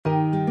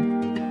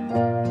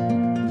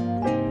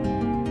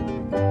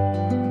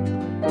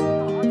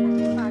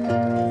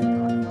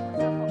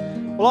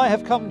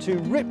have come to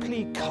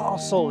Ripley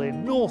Castle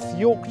in North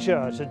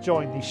Yorkshire to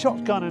join the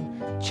Shotgun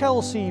and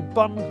Chelsea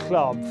Bun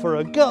Club for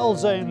a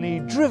girls-only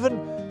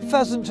driven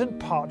pheasant and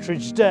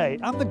partridge day,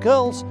 and the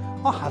girls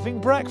are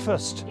having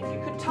breakfast. If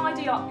you could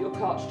tidy up your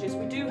cartridges,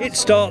 we do have... It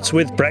starts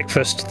with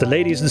breakfast. The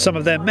ladies and some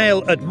of their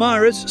male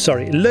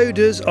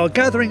loaders are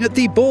gathering at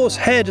the Boar's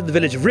Head in the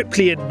village of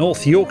Ripley in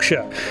North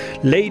Yorkshire.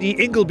 Lady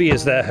Ingilby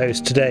is their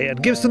host today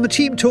and gives them a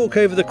team talk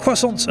over the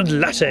croissants and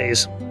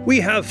lattes. We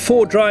have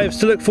 4 drives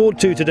to look forward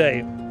to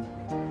today.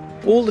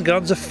 All the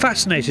guns are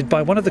fascinated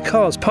by one of the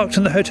cars parked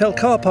in the hotel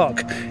car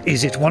park.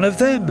 Is it one of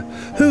them?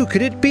 Who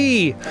could it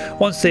be?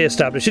 Once they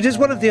establish it is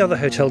one of the other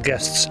hotel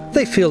guests,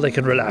 they feel they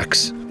can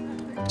relax.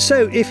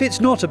 So if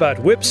it's not about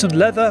whips and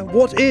leather,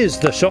 what is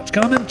the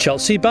Shotgun and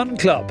Chelsea Bun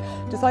Club?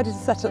 Decided to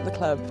set up the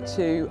club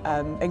to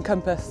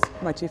encompass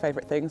my 2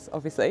 favourite things,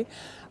 obviously,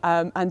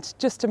 and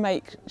just to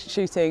make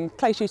shooting,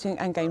 clay shooting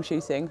and game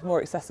shooting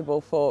more accessible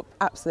for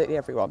absolutely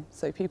everyone.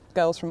 So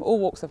girls from all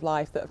walks of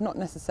life that have not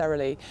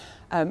necessarily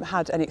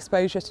had any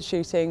exposure to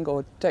shooting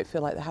or don't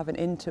feel like they have an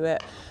into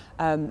it,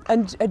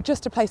 and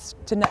just a place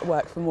to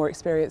network for more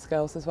experienced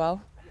girls as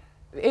well.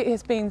 It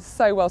has been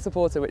so well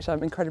supported, which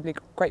I'm incredibly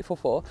grateful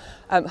for.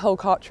 Hull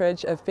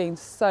Cartridge have been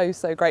so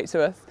great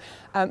to us.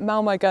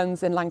 Malmo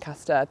Guns in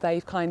Lancaster,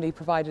 they've kindly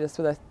provided us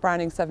with a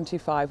Browning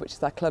 725, which is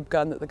their club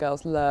gun that the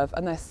girls love,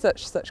 and they're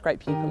such great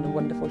people and a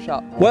wonderful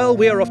shop. Well,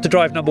 we are off to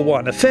drive number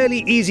 1, a fairly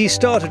easy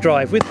starter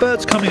drive with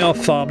birds coming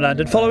off farmland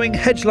and following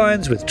hedge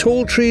lines with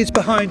tall trees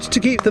behind to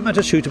keep them at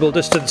a suitable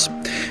distance.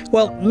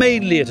 Well,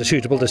 mainly at a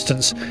suitable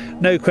distance.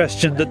 No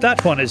question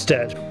that one is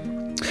dead.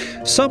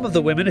 Some of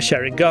the women are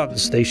sharing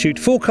guns. They shoot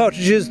 4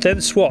 cartridges, then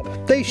swap.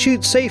 They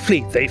shoot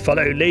safely. They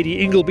follow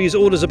Lady Ingilby's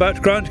orders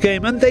about ground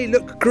game, and they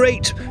look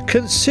great,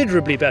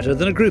 considerably better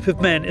than a group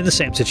of men in the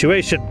same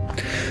situation.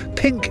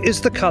 Pink is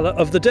the colour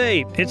of the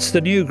day. It's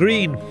the new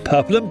green.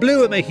 Purple and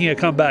blue are making a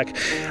comeback.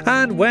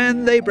 And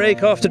when they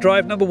break after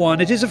drive number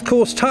 1, it is of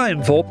course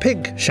time for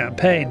pink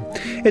champagne.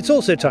 It's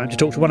also time to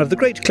talk to one of the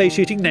great clay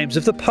shooting names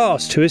of the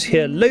past, who is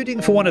here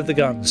loading for one of the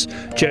guns.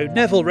 Joe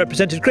Neville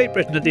represented Great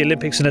Britain at the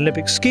Olympics and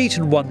Olympic skeet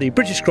and won the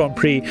British Grand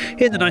Prix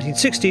in the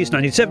 1960s,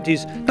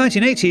 1970s,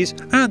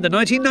 1980s and the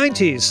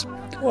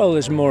 1990s. Well,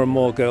 there's more and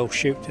more girls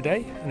shoot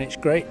today, and it's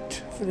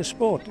great for the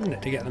sport, isn't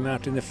it, to get them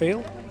out in the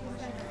field.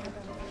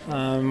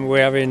 We're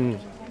having,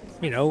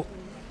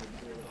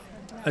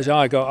 as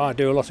I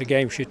do a lot of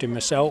game shooting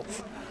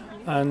myself,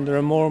 and there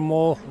are more and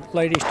more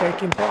ladies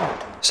taking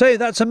part. So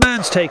that's a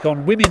man's take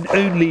on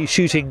women-only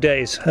shooting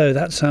days. Oh,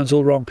 that sounds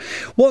all wrong.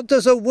 What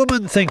does a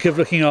woman think of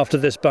looking after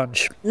this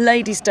bunch?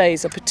 Ladies'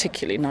 days are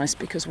particularly nice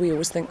because we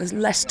always think there's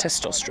less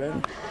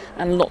testosterone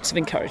and lots of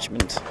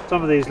encouragement.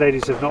 Some of these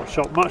ladies have not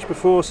shot much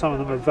before, some of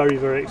them are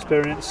very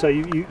experienced, so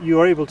you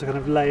are able to kind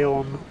of lay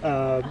on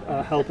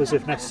helpers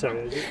if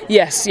necessary, is it?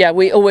 Yes, yeah,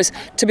 we always,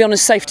 to be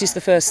honest, safety is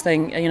the first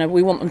thing.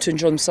 We want them to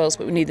enjoy themselves,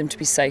 but we need them to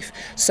be safe.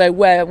 So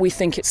where we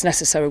think it's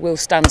necessary, we'll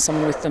stand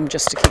someone with them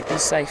just to keep them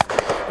safe.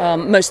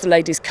 Most of the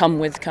ladies come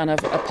with kind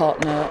of a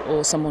partner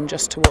or someone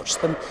just to watch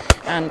them,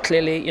 and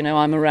clearly,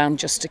 I'm around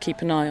just to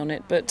keep an eye on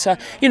it. But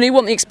you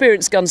want the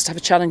experienced guns to have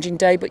a challenging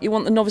day, but you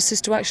want the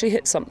novices to actually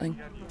hit something.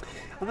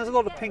 And there's a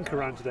lot of pink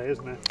around today,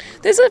 isn't there?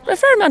 There's a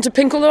fair amount of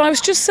pink, although I was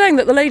just saying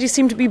that the ladies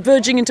seem to be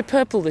verging into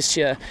purple this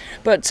year.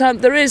 But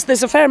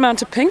there's a fair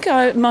amount of pink.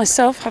 I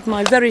myself have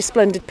my very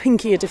splendid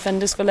pink ear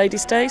defenders for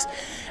ladies' days,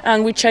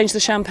 and we changed the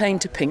champagne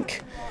to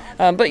pink.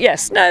 But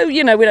yes, no,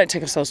 we don't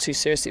take ourselves too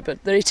seriously, but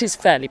it is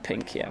fairly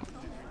pink, yeah.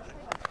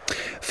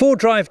 For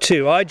drive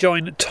 2, I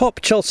join top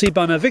Chelsea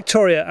bunner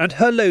Victoria and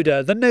her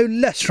loader, the no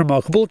less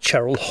remarkable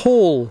Cheryl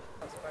Hall.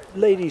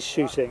 Ladies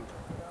shooting,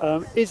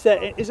 is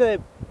there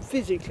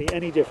physically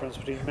any difference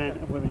between men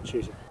and women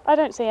shooting? I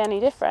don't see any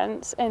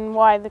difference in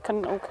why they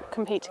couldn't all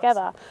compete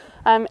together.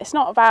 It's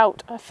not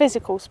about a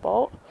physical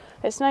sport.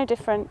 It's no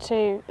different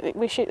to,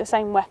 we shoot the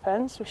same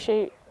weapons, we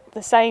shoot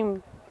the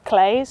same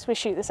clays, we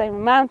shoot the same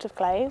amount of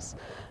clays,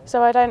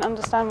 so I don't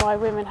understand why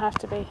women have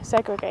to be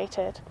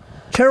segregated.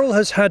 Cheryl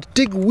has had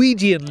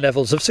Digweedian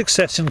levels of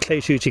success in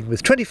clay shooting,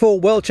 with 24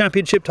 World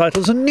Championship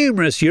titles and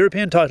numerous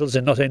European titles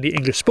in not only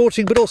English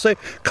sporting but also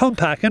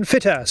Compact and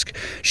Fitask.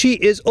 She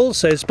is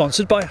also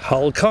sponsored by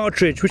Hull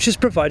Cartridge, which is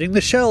providing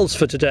the shells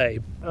for today.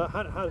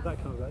 How did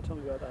that come about? Tell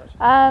me about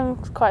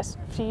that. Quite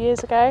a few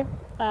years ago,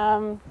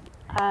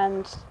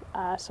 and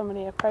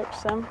somebody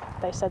approached them.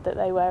 They said that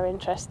they were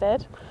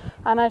interested,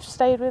 and I've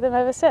stayed with them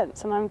ever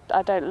since, and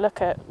I don't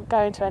look at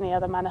going to any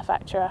other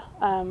manufacturer.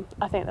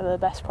 I think they're the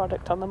best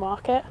product on the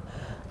market,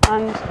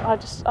 and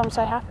I'm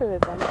so happy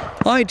with them.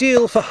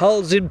 Ideal for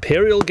Hull's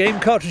Imperial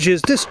game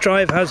cartridges, this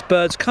drive has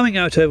birds coming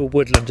out over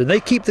woodland, and they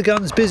keep the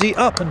guns busy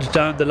up and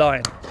down the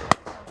line.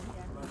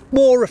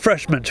 More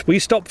refreshment. We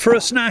stop for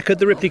a snack at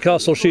the Ripley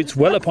Castle Shoot's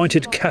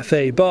well-appointed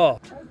cafe bar.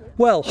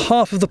 Well,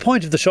 half of the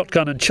point of the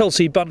Shotgun and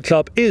Chelsea Bun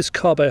Club is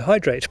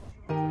carbohydrate.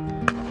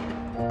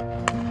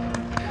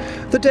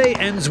 The day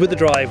ends with a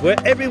drive where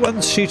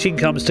everyone's shooting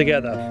comes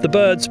together. The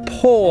birds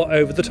pour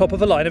over the top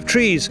of a line of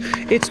trees.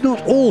 It's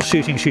not all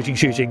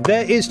shooting.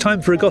 There is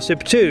time for a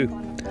gossip too.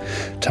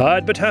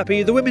 Tired but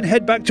happy, the women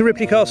head back to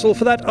Ripley Castle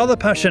for that other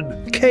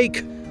passion,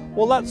 cake.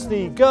 Well, that's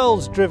the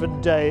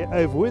girls-driven day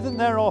over with, and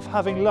they're off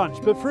having lunch.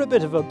 But for a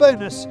bit of a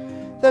bonus,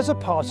 there's a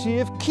party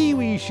of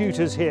Kiwi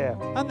shooters here,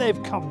 and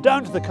they've come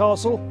down to the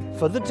castle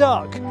for the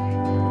duck.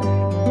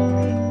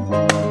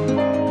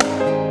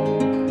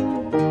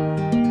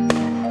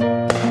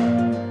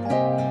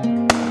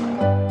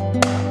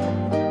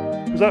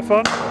 Was that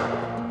fun?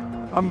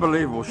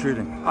 Unbelievable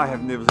shooting. I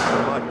have never seen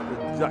it like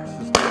it. The ducks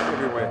just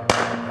everywhere.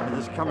 They're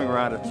just coming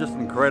around. It's just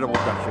incredible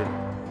duck shooting.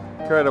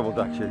 Incredible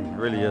duck shooting, it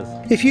really is.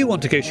 If you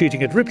want to go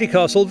shooting at Ripley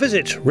Castle,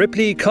 visit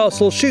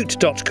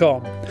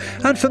ripleycastleshoot.com.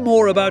 And for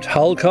more about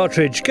Hull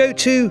Cartridge, go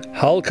to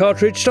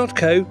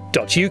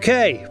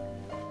hullcartridge.co.uk.